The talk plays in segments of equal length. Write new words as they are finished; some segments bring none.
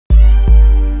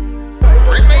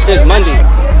since Monday.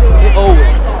 It's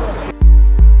over.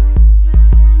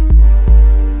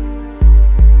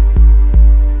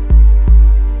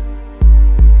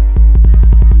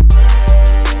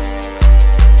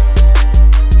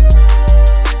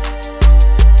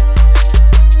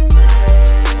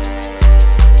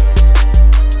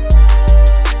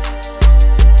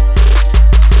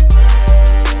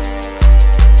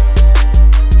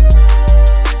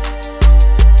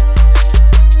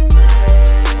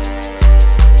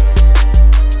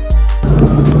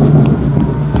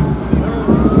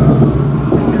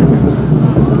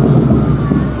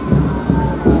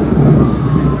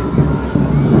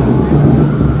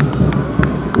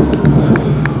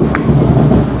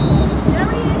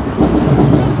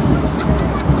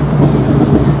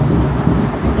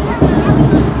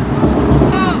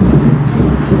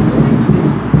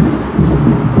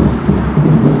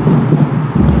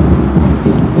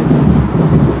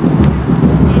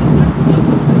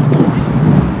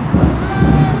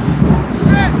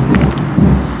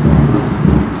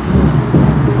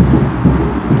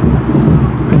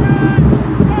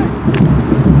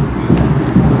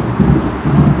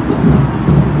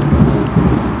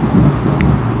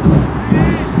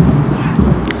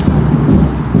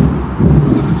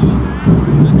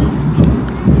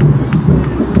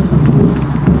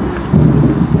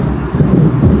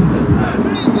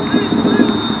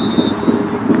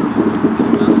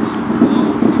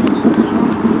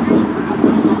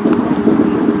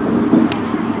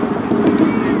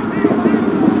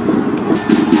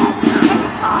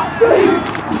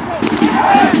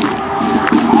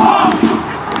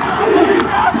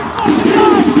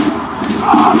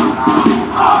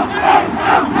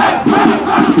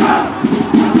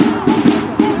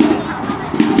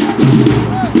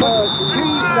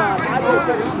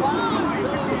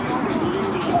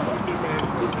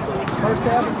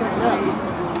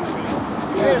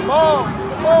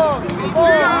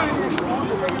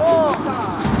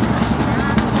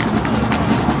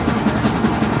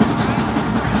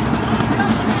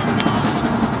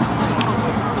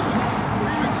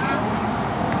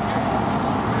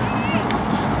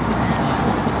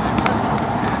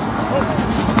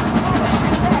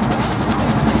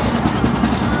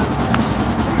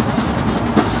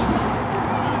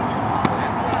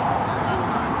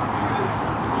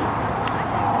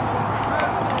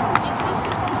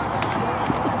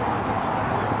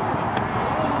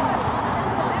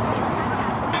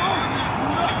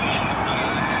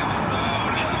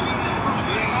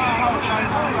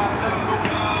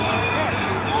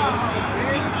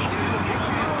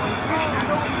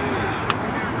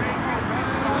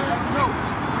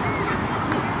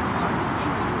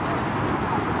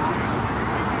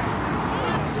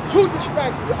 Too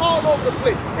distracted, you're all over the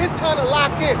place. It's time to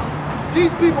lock in.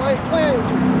 These people ain't playing with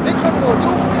you. They coming on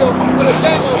your field with a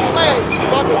dang on flag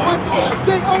while the one like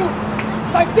they own it.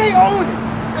 Like they own it.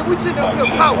 And we sitting up here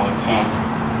power.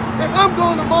 If I'm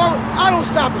going tomorrow, I don't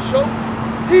stop the show.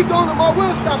 He going tomorrow, we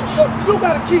don't stop the show. You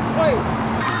gotta keep playing.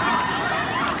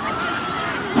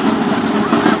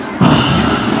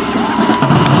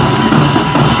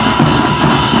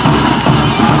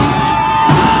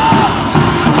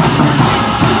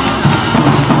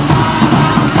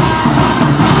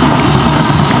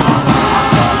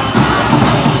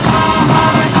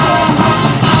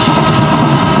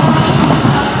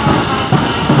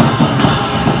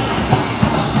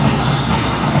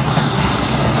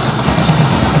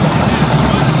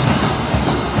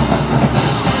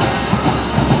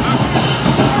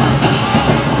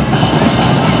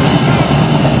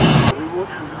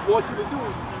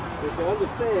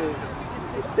 Understand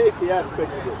the safety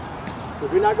aspect of this. So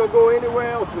we're not going to go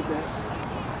anywhere else with this.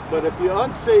 But if you're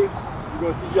unsafe, you're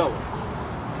going to see yellow.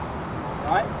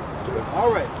 Alright?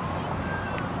 Alright.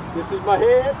 This is my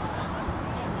head.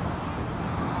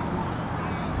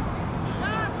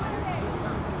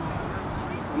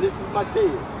 And this is my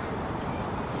tail.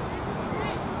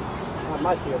 Not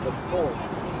my tail, but the form.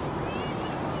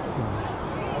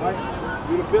 Alright?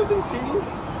 You're the building team.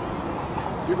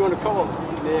 You're going to call it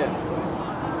in the air.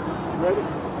 You ready?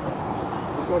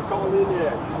 You're going to call it in the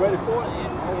air. You ready for it?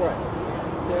 All right.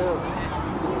 Down.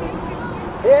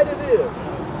 Head it is.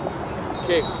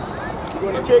 Kick. You're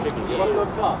going to kick it from the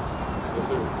top. Yes,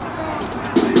 sir.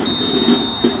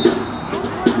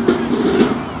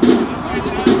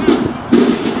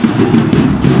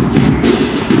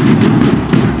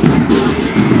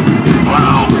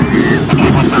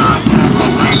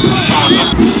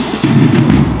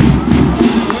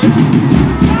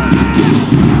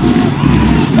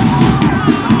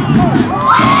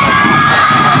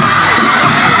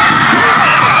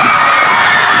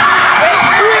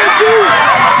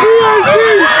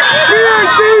 EAT!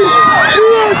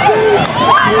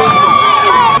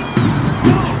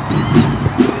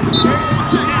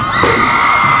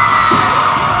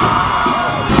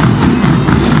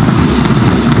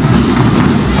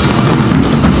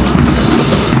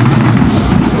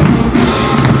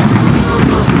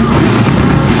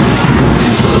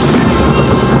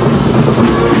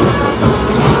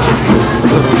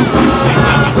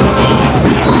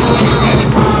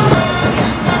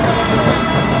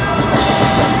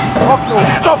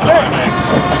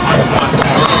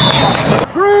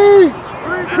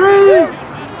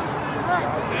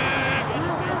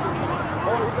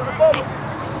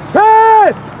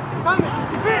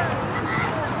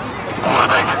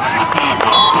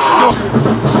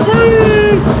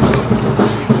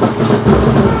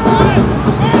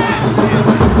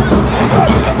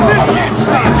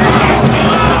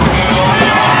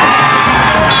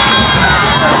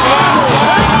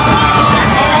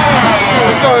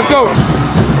 Let's go.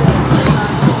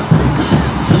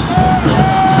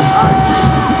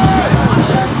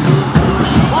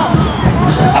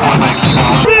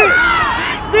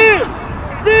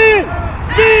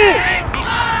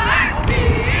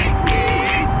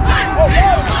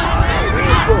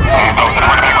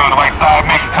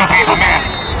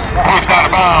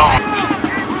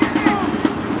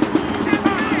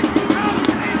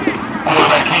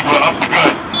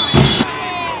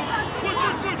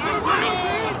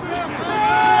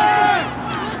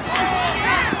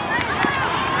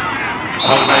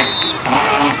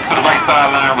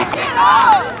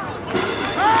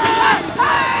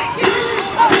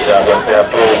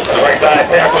 The right side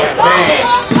tackle is me.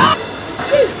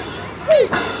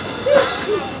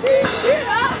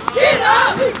 Get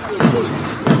up!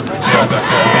 Shotgun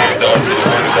step hand up to the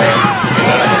right side.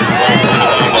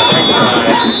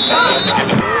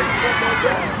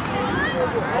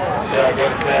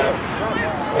 Shotgun step.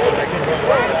 Oh, that keep on the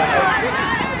right side.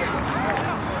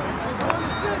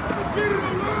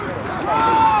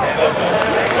 Hand up to the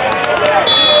right side.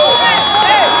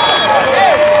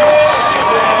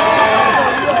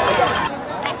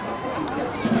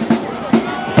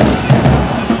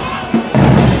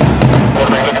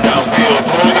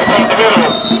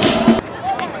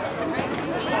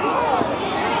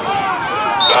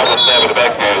 Snap in the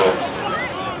backfield.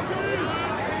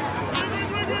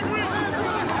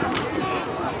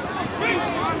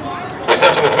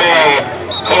 Reception is made.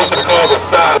 Close to the Carver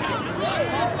side.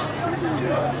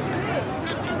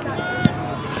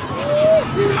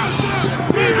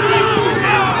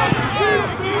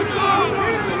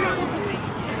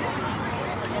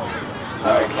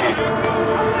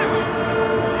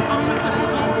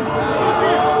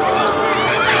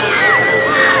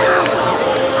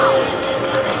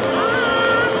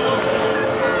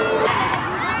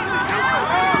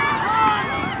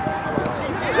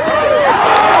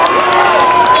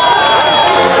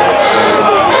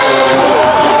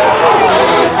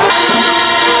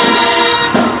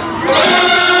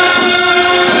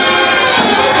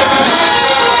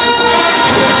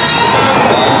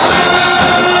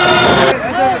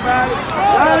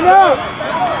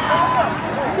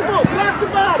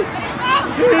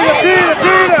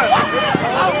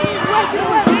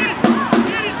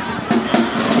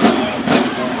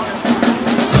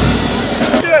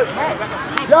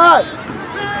 Josh,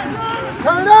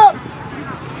 turn up.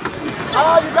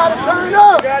 Oh, you gotta turn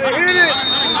up. You gotta hit it.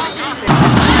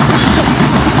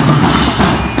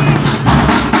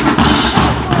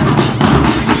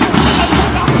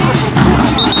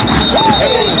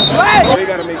 They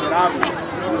gotta make it obvious.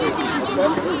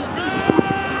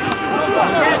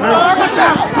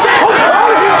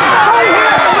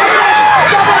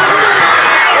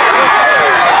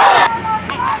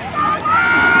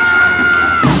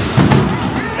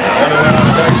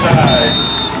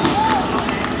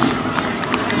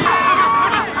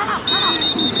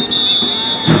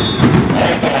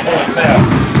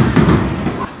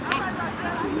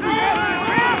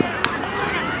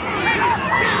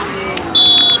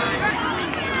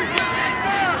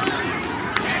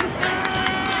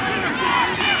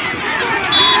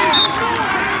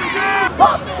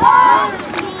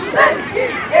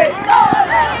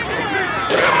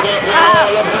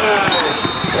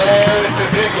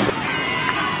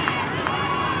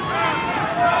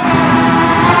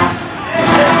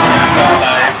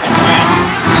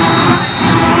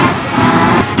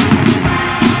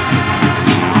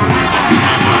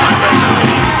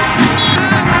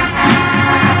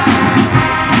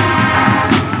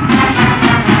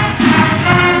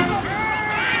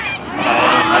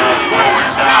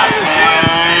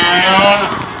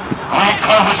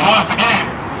 Once again,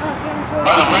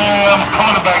 by the Rams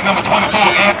cornerback number 24,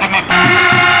 Anthony.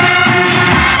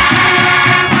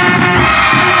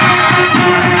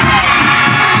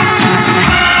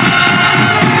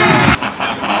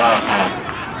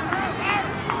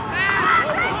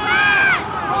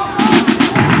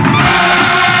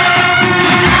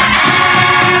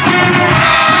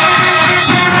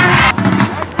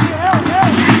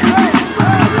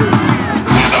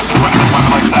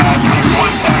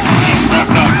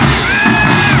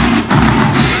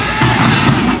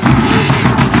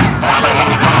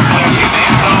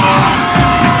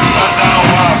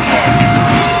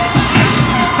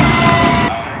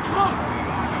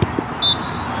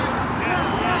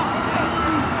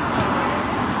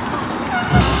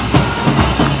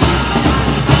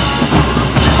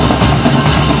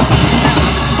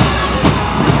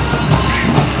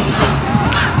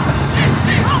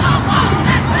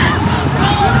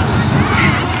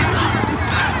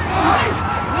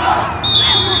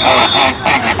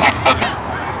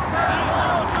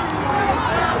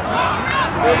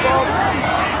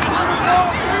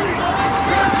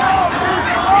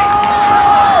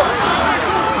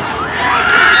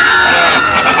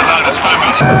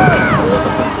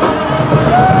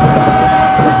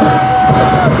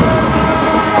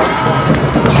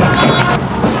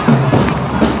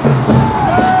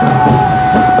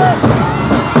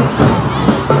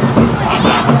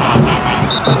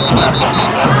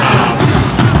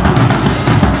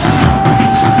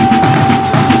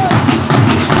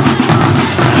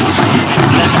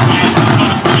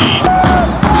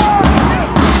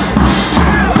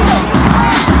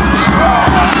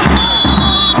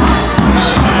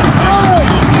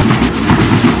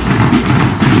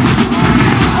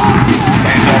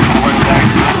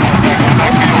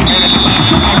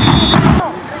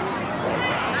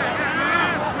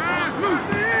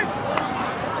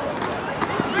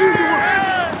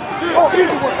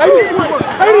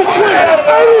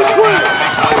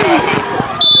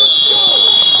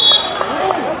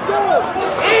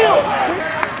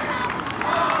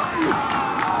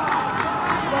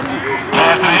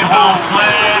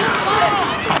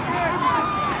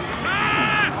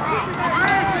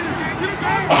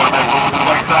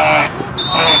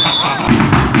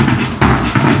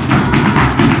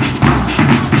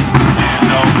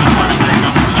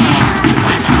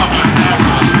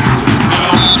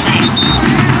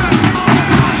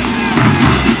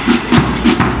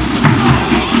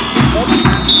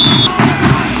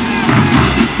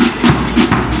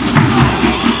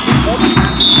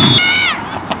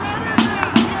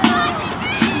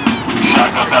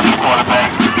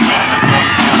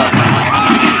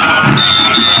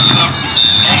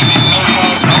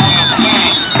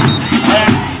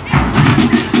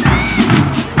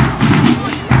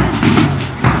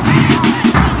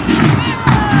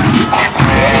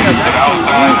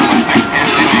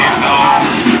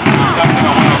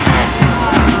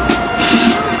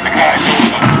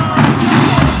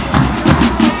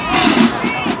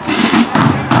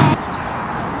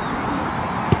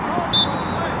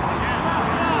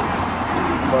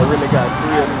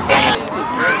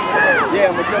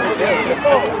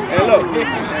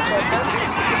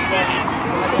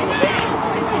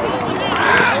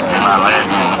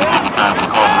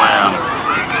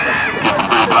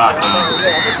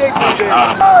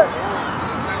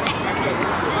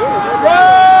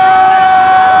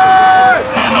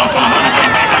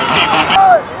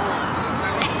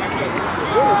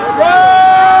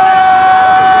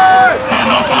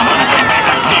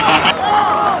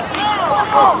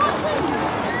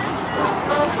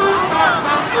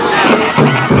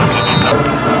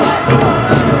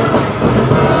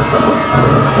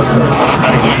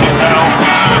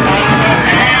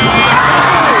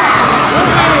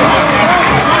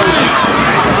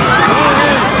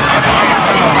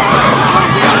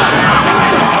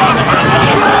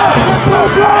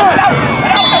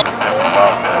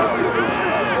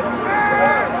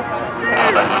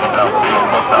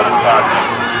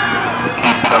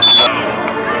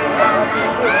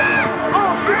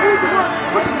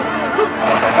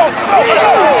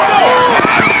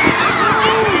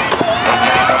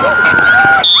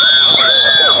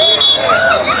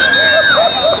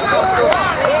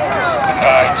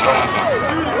 Dkhai Joseph.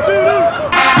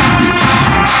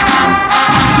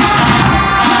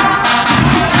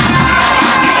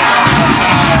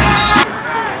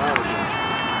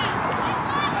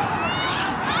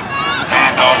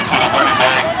 Hand off to the running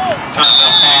back. Turns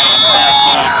upfield,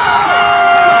 tackle.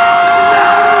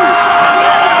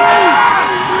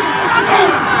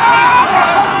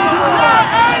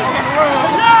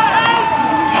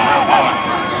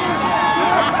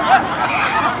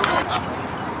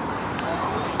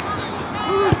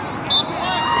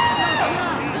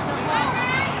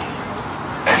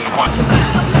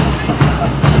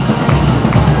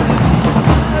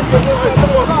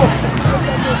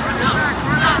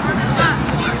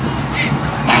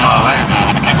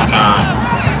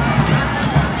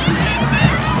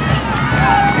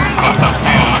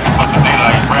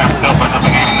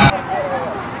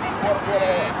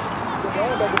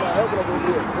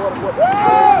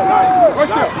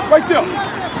 Right there.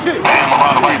 Shit. Bam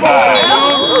around the right side.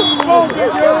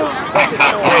 Picks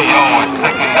up 3 yards,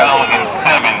 second down and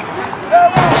 7.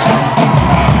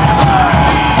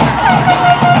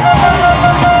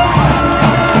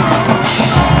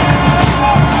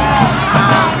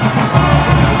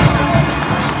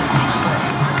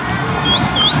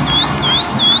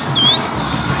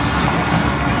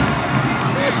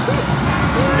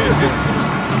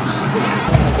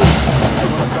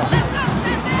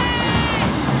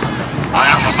 I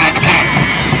have to say the king.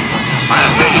 I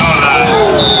have to your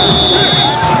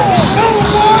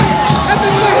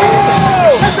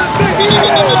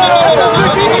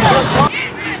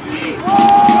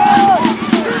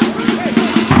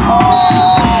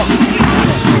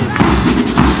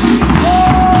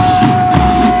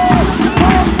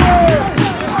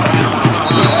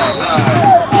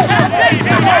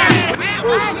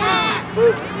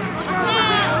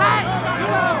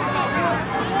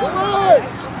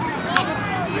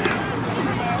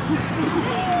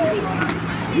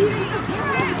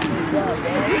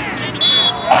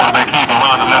Quarterback keep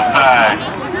around the left side.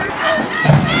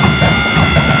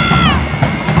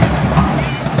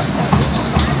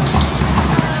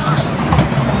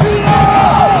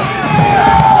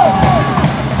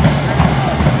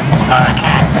 High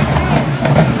kick.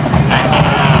 Takes a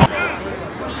hold.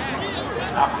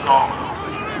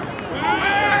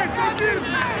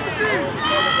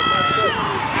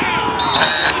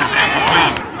 Pass is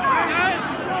incomplete.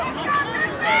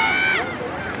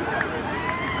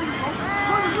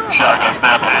 Shotgun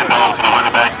snap and off to the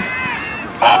running back.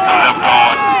 Off the left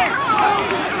guard.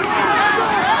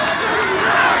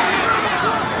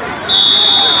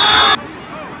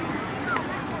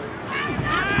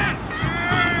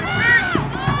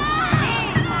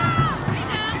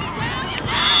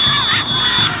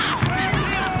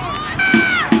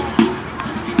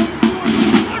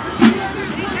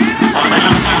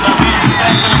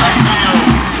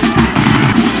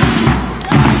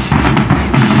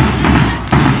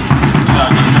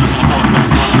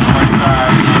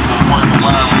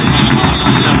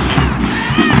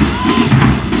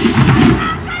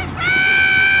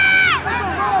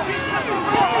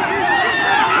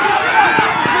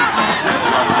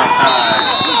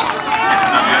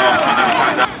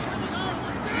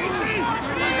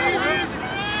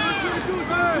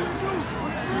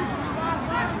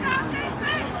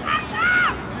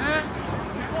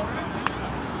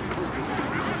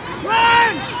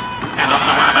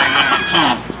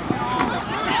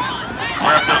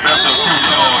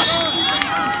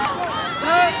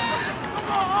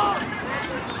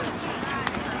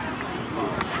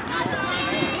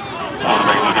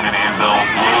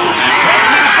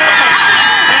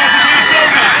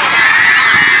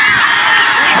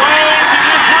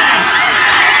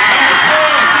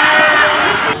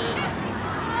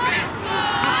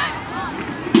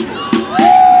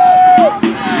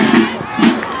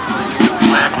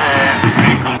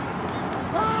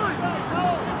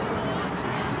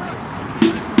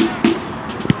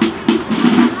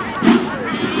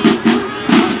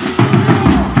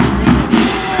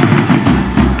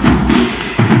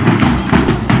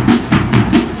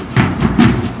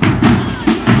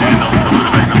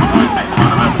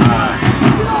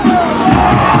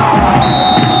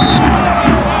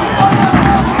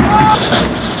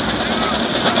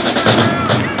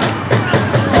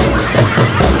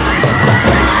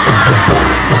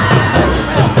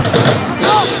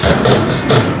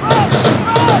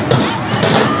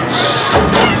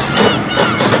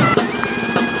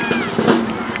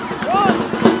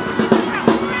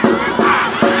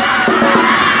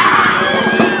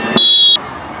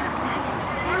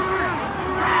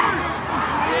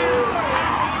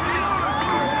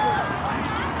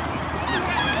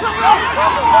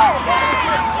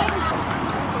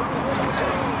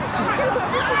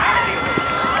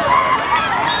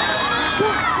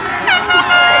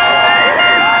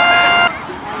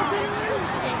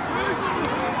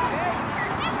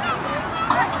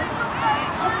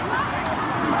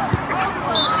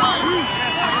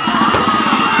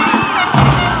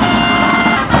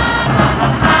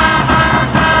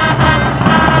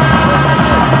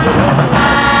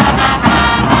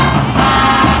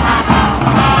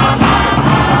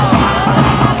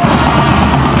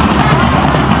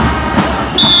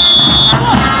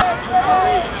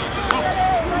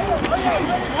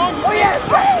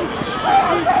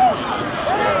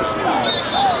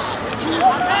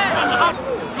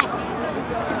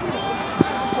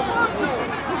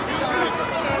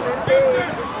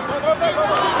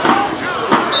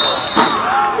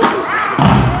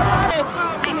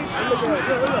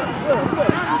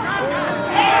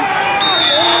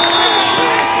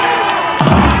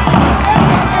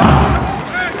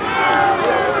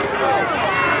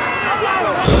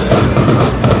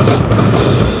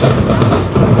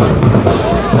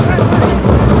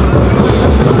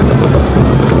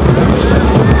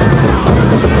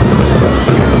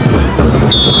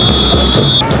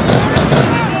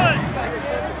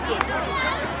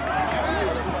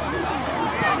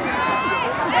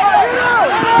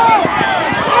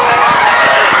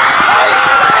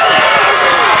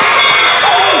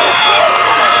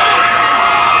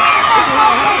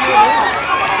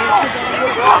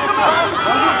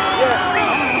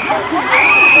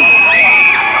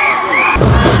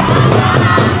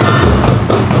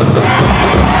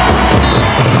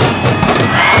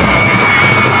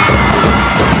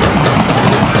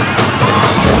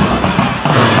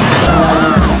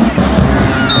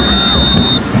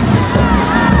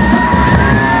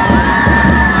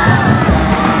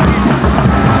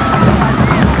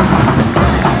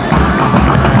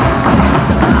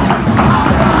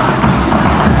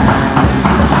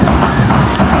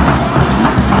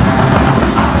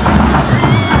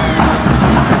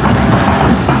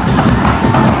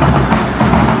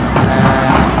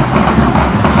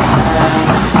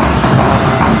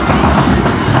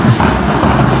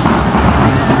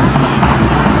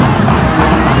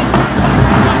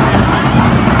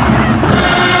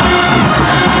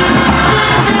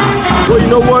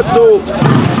 know what? So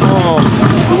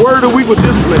the word of the week was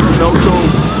discipline, you know.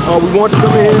 So we wanted to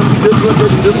come in here and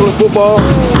be disciplined football.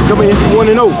 Come in here and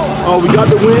be 1-0. We got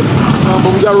the win. but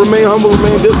we got to remain humble,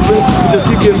 remain disciplined, and just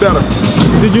keep getting better.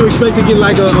 Did you expect to get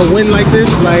like a win like this?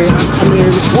 Like, I mean,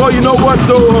 well, you know what?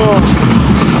 So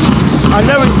I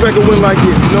never expect a win like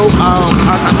this. You know,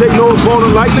 I take no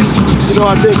opponent lightly. You know,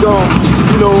 I think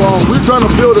we're trying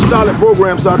to build a solid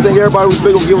program, so I think everybody was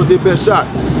big will give us their best shot.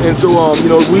 And so you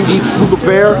know, we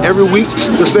prepare every week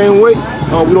the same way.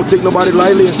 We don't take nobody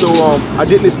lightly, and so I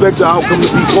didn't expect the outcome to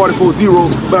be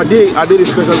 44-0, but I did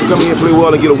expect us to come in and play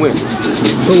well and get a win.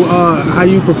 So how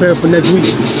you prepare for next week?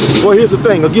 Well, here's the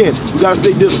thing. Again, we got to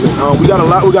stay disciplined. We got a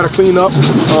lot we got to clean up.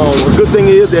 The good thing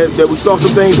is that we saw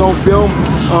some things on film.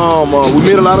 We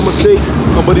made a lot of mistakes,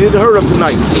 but it didn't hurt us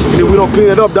tonight. And if we don't clean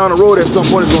it up down the road, at some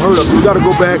point it's gonna hurt us. So we got to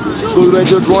go back to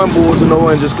the drawing boards, you know,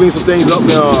 and just clean some things up,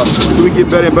 so we get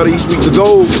better and better each week. The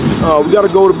goal, we got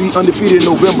to go to be undefeated in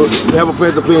November. We have a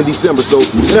plan to play in December, so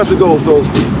that's the goal. So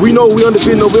we know we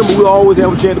undefeated in November. We'll always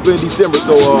have a chance to play in December.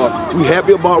 So we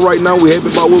happy about right now. We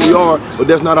happy about where we are, but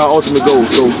that's not our ultimate goal.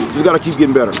 So we got to keep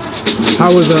getting better.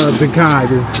 How was Dkhai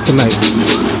tonight?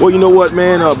 Well, you know what,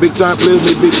 man? Big time players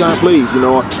make big time plays. You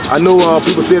know, I know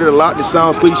people say that a lot. It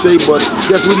sounds cliche, but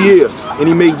that's what he is. And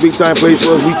he makes big time plays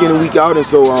for us week in and week out. And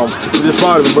so we're just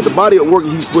proud of him. But the body of work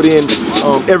he's put in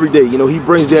every day, you know, he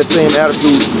brings that same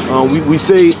attitude. We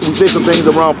say some things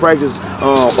around practice.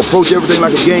 Approach everything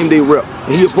like a game day rep,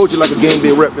 and he approaches it like a game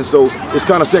day rep. And so it's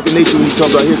kind of second nature when he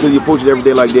comes out here because he approaches it every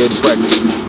day like that in practice.